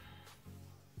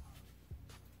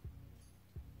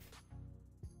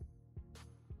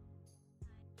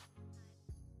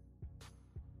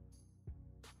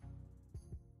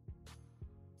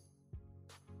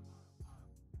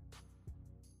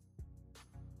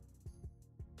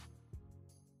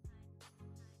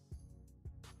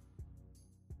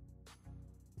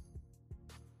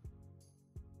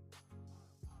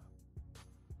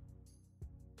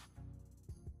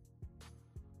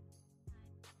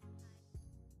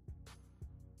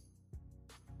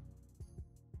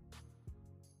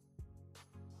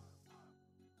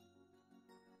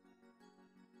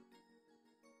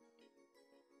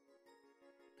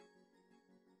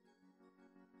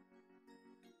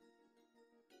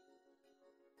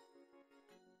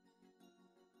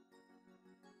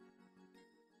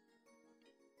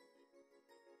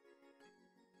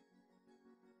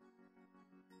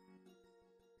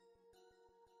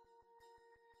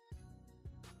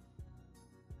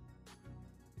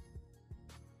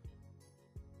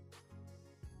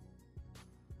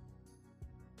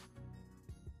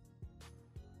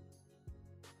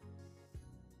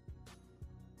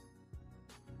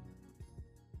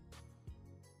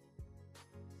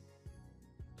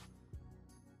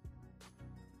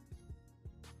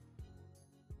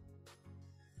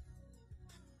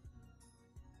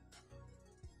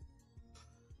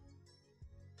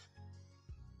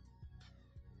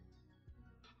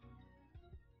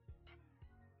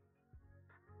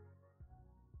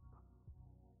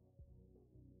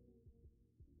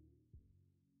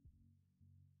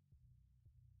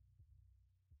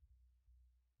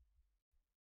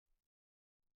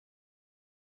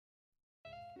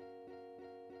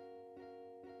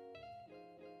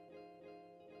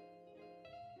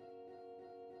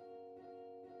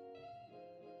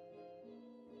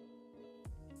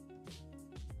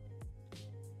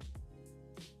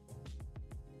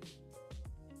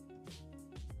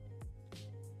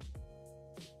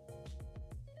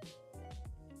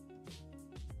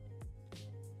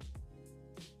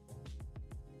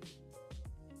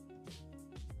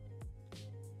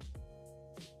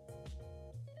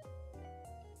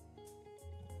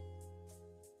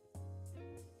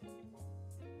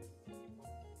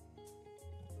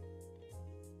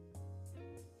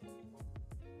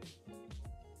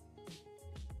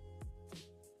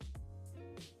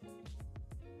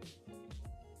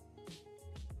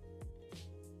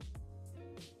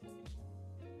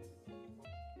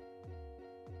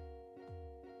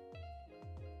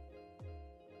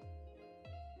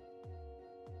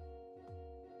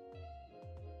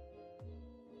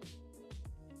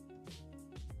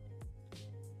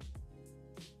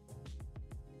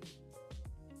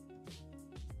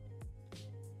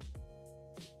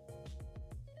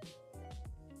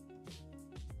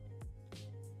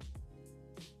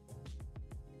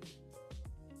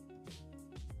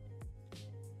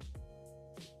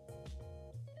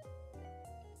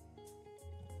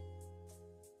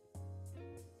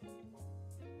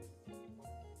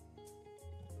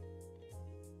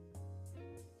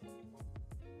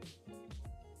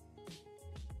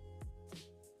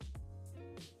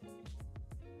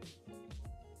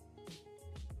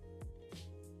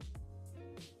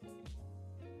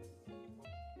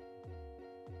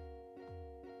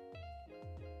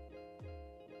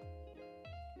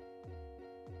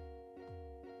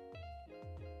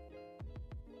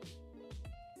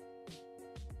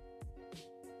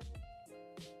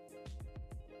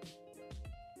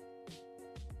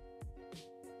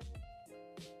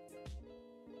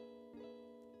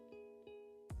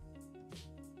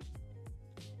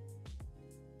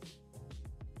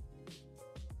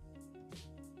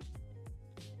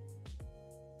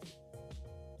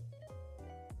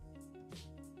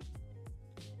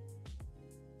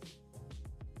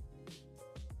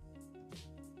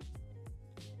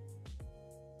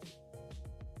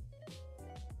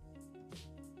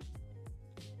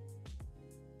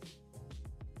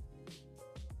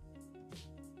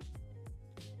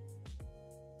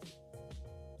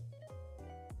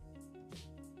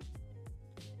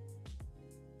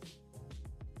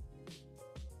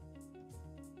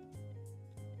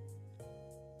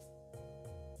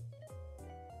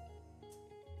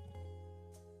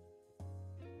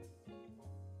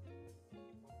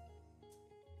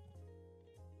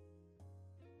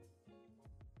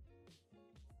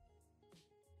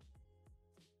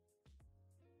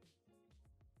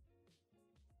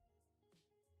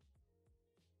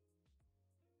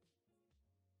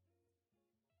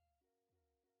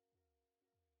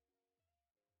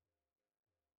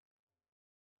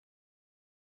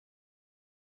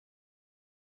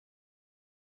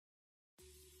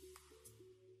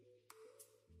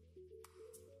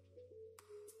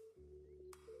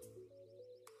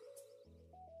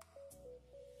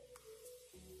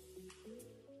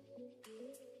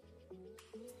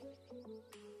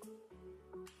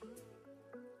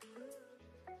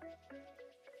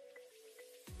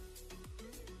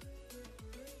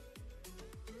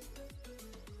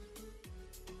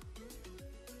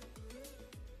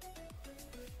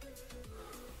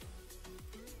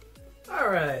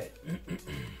 Alright,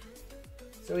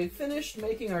 so we finished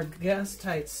making our gas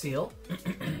tight seal,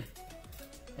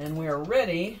 and we are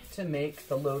ready to make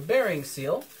the load bearing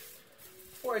seal.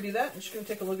 Before I do that, I'm just going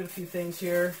to take a look at a few things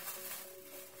here.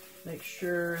 Make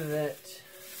sure that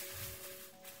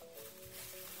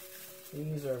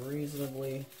these are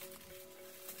reasonably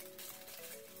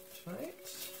tight.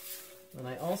 And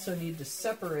I also need to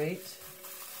separate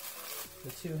the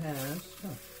two halves.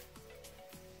 There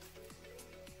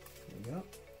we go.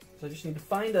 So I just need to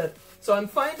find so I'm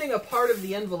finding a part of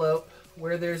the envelope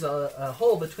where there's a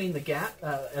hole between the gap,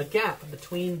 a gap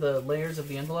between the layers of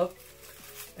the envelope.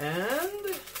 And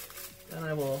then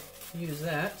I will use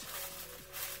that.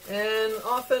 And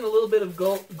often a little bit of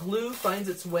glue finds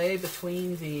its way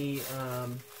between the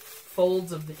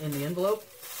folds in the envelope.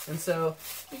 And so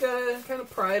you gotta kind of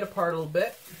pry it apart a little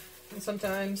bit. And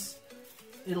sometimes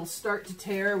it'll start to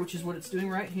tear, which is what it's doing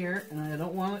right here. And I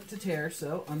don't want it to tear,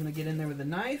 so I'm gonna get in there with a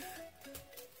knife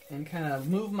and kind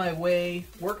of work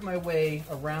my way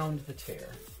around the tear.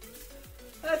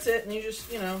 That's it, and you just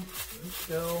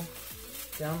go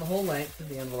down the whole length of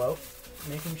the envelope,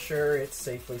 making sure it's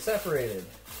safely separated.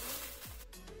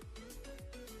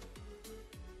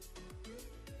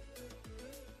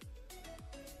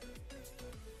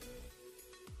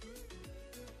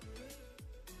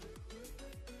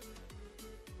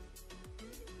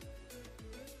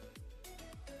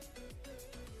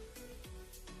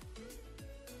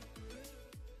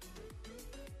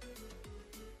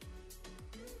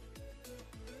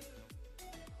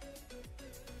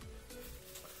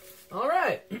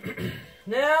 Alright,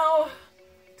 now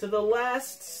to the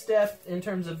last step in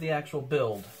terms of the actual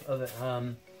build of it.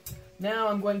 Now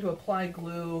I'm going to apply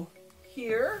glue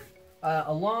here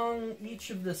along each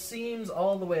of the seams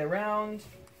all the way around,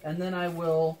 and then I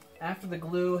will, after the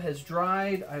glue has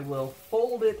dried, I will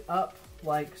fold it up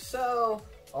like so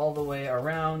all the way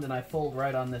around, and I fold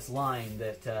right on this line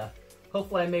that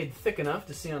hopefully I made thick enough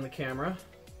to see on the camera.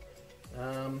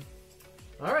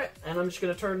 Alright, and I'm just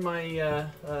going to turn my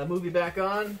movie back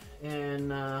on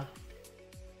and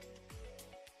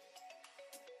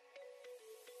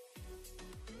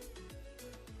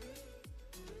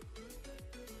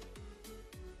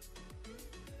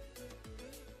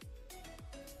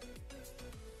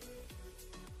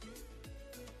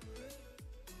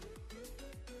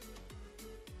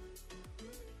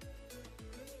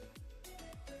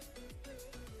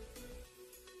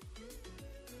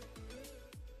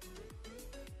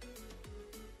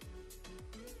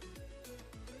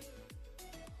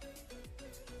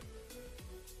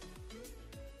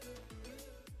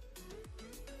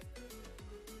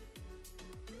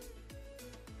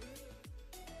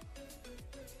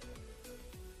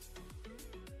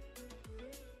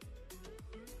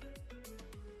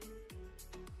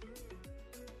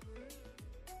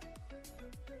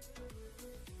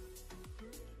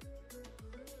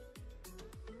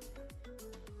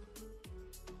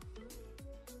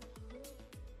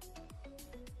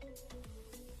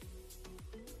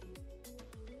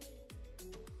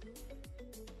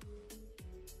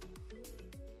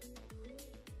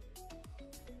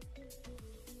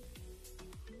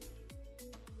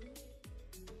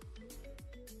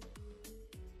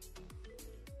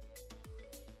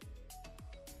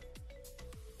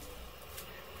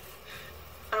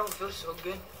I don't feel so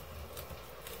good.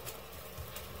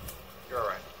 You're all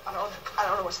right. I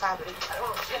don't know what's happening. I don't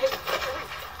know what's happening.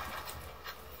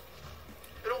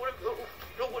 I don't want to go.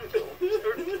 I don't want to go. It's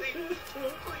hurting me. Please,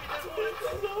 I don't want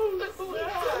to go. That's so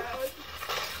sad.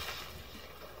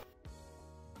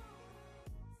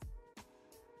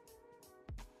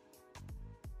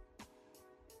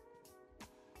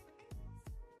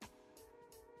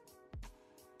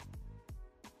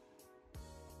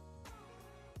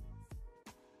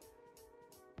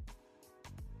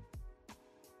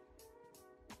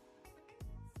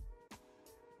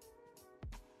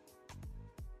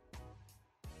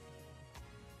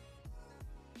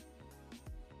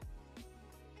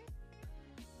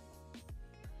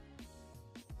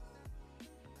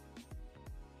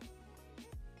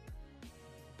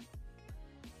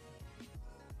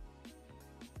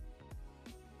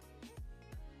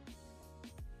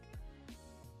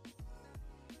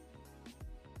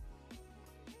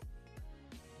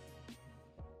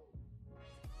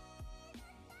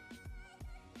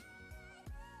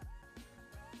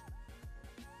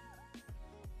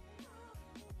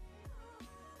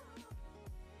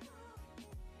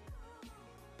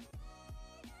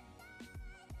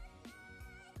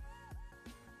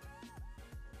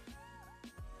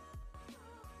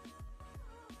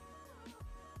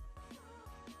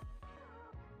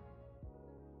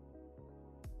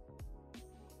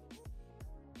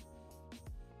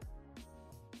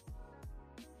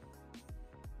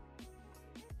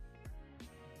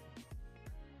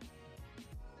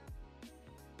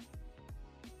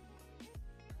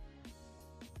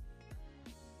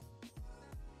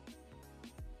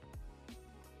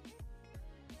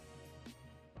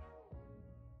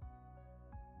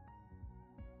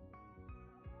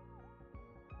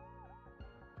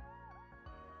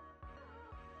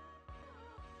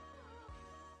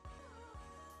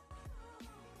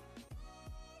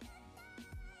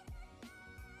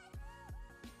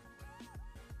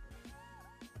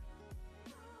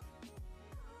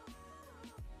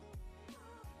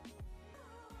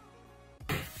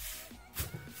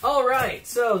 Alright,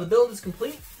 so the build is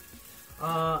complete.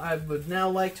 I would now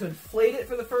like to inflate it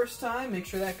for the first time, make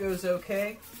sure that goes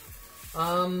okay.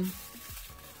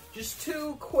 Just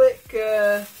two quick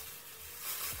kind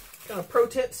of pro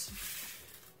tips.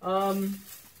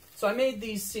 So I made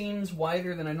these seams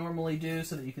wider than I normally do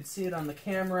so that you could see it on the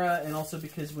camera, and also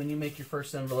because when you make your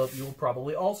first envelope, you will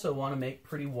probably also want to make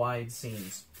pretty wide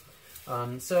seams. You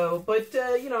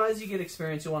know, as you get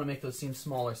experience, you'll want to make those seams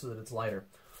smaller so that it's lighter.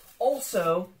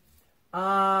 Also,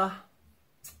 I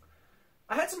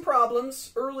had some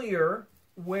problems earlier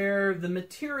where the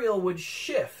material would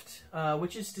shift,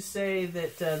 which is to say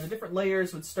that the different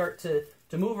layers would start to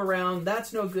move around.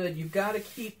 That's no good. You've got to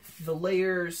keep the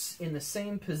layers in the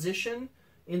same position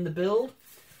in the build.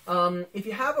 If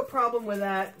you have a problem with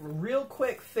that, a real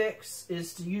quick fix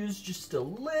is to use just a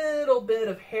little bit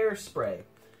of hairspray.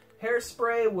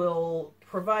 Hairspray will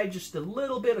provide just a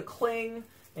little bit of cling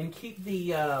and keep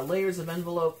the layers of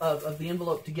the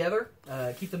envelope together.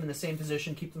 Keep them in the same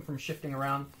position, keep them from shifting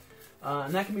around.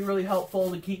 And that can be really helpful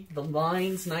to keep the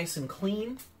lines nice and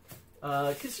clean.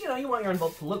 Because, you know, you want your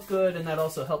envelope to look good, and that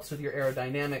also helps with your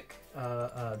aerodynamic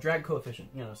drag coefficient,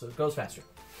 you know, so it goes faster.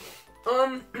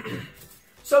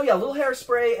 So yeah, a little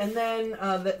hairspray, and then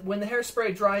when the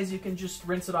hairspray dries, you can just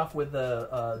rinse it off with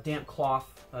a damp cloth,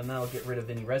 and that'll get rid of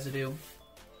any residue.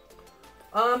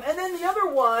 And then the other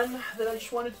one that I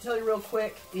just wanted to tell you real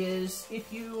quick is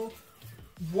if you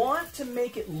want to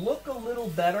make it look a little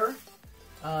better,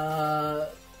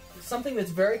 something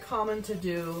that's very common to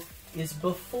do is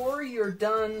before you're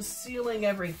done sealing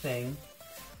everything,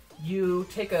 you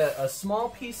take a small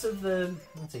piece of the,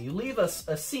 let's say, you leave a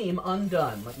seam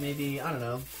undone, like maybe, I don't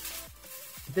know,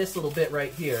 this little bit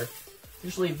right here.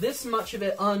 Just leave this much of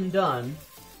it undone,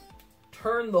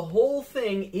 turn the whole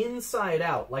thing inside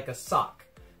out like a sock.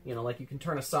 You know, like you can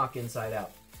turn a sock inside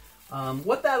out.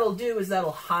 What that'll do is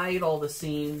that'll hide all the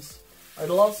seams.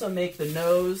 It'll also make the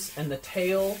nose and the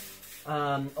tail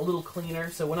a little cleaner.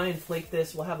 So when I inflate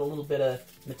this, we'll have a little bit of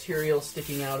material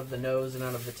sticking out of the nose and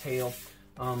out of the tail.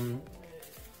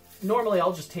 Normally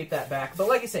I'll just tape that back, but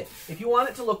like I say, if you want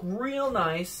it to look real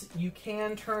nice, you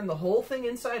can turn the whole thing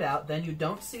inside out, then you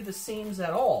don't see the seams at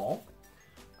all.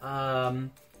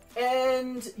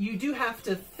 And you do have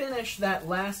to finish that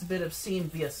last bit of seam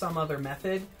via some other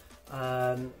method.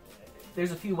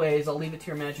 There's a few ways. I'll leave it to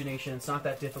your imagination. It's not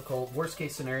that difficult. Worst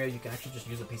case scenario, you can actually just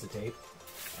use a piece of tape.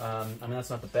 I mean, that's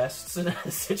not the best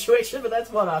situation, but that's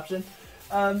one option.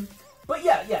 But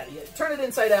yeah, turn it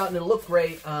inside out and it'll look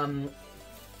great.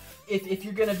 If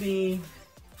you're going to be...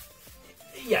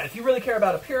 Yeah, if you really care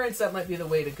about appearance, that might be the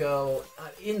way to go.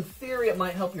 In theory, it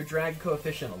might help your drag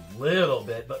coefficient a little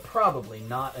bit, but probably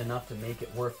not enough to make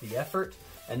it worth the effort,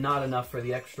 and not enough for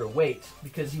the extra weight,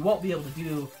 because you won't be able to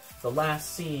do the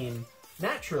last seam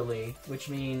naturally, which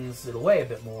means it'll weigh a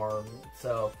bit more.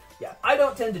 So, yeah, I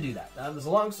don't tend to do that. There's a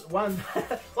long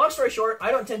story short, I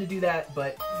don't tend to do that,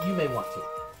 but you may want to.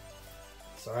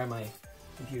 Sorry, my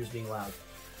computer's being loud.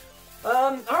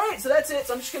 Alright, so that's it.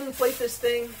 So I'm just going to inflate this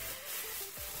thing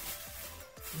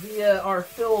via our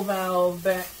fill valve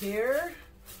back here.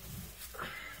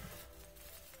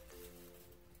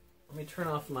 Let me turn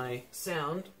off my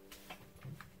sound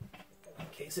in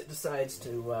case it decides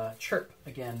to chirp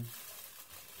again.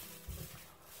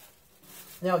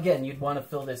 Now again, you'd want to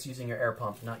fill this using your air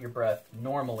pump, not your breath,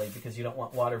 normally, because you don't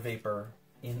want water vapor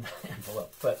in the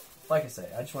envelope. But like I say,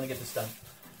 I just want to get this done.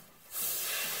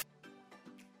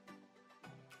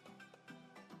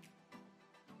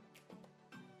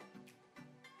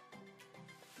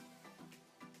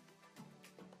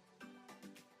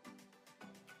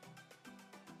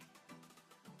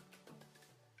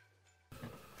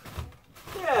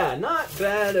 Yeah, not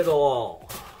bad at all.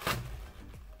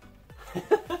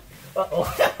 Uh-oh.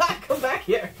 Come back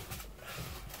here.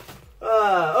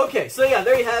 Okay, so yeah,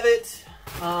 there you have it.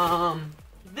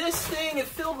 This thing, if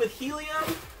filled with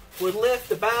helium, would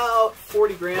lift about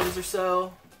 40 grams or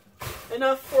so.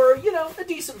 Enough for, you know, a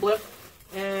decent blimp.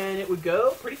 And it would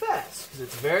go pretty fast, because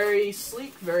it's very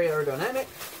sleek, very aerodynamic.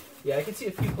 Yeah, I can see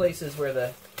a few places where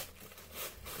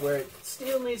it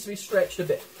still needs to be stretched a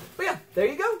bit. But yeah, there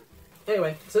you go.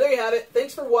 Anyway, so there you have it.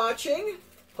 Thanks for watching.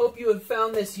 Hope you have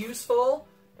found this useful.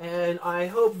 And I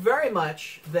hope very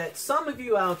much that some of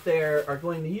you out there are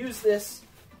going to use this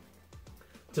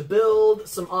to build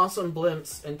some awesome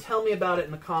blimps and tell me about it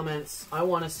in the comments. I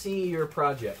want to see your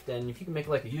project. And if you can make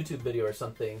like a YouTube video or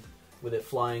something with it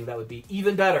flying, that would be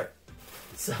even better.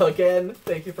 So again,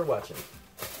 thank you for watching.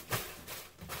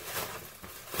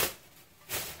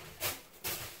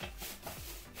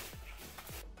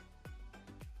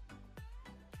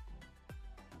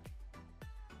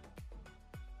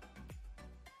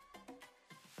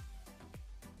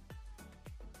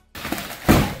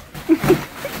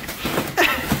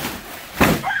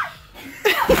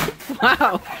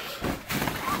 Wow.